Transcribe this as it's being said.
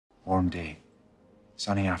Warm day,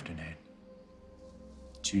 sunny afternoon.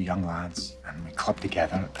 Two young lads, and we clubbed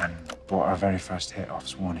together and bought our very first hit off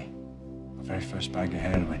Swanee. Our very first bag of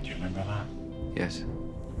heroin, do you remember that? Yes.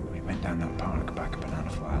 We went down that park back at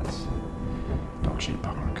Banana Flats. Dog shit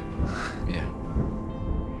park. Yeah.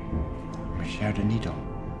 We shared a needle.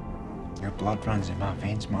 Your blood runs in my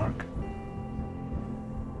veins, Mark.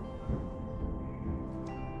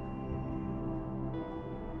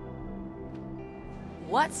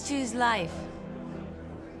 What's choose life?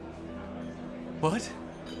 What?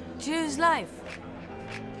 Choose life.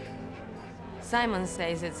 Simon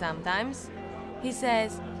says it sometimes. He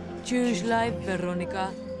says, choose life,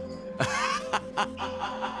 Veronica.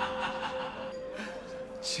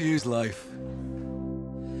 Choose life.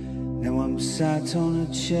 Now I'm sat on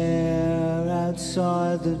a chair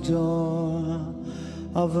outside the door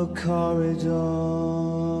of a corridor,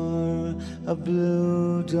 a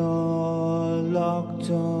blue door, locked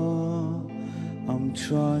door. I'm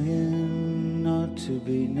trying not to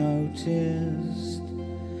be noticed.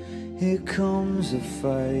 Here comes a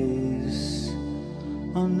face,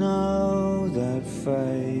 I know that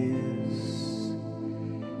face.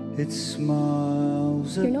 It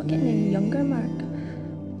smiles at me. You're not getting any younger,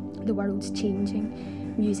 Mark. The world's changing,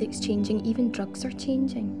 music's changing, even drugs are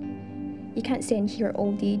changing. You can't stay in here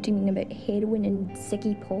all day dreaming about heroin and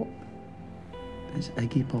Ziggy Pop. It's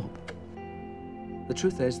Iggy Pop. The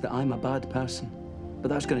truth is that I'm a bad person, but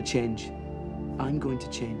that's going to change. I'm going to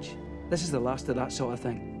change. This is the last of that sort of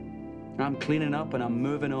thing. I'm cleaning up and I'm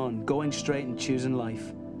moving on, going straight and choosing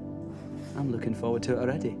life. I'm looking forward to it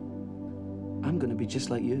already. I'm going to be just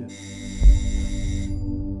like you.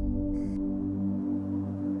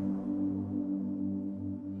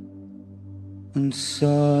 And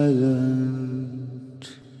silent.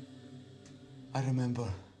 I remember.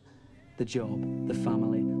 The job, the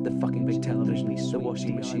family, the fucking big television, the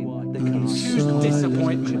washing machine, the car. Choose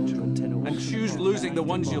disappointment and choose losing the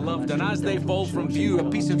ones you loved, and as they fall from view, a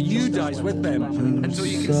piece of you dies with them, until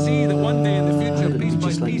you can see that one day in the future, piece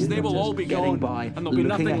by piece, they will all be gone, and there'll be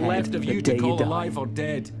nothing left of you to call alive or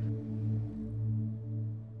dead.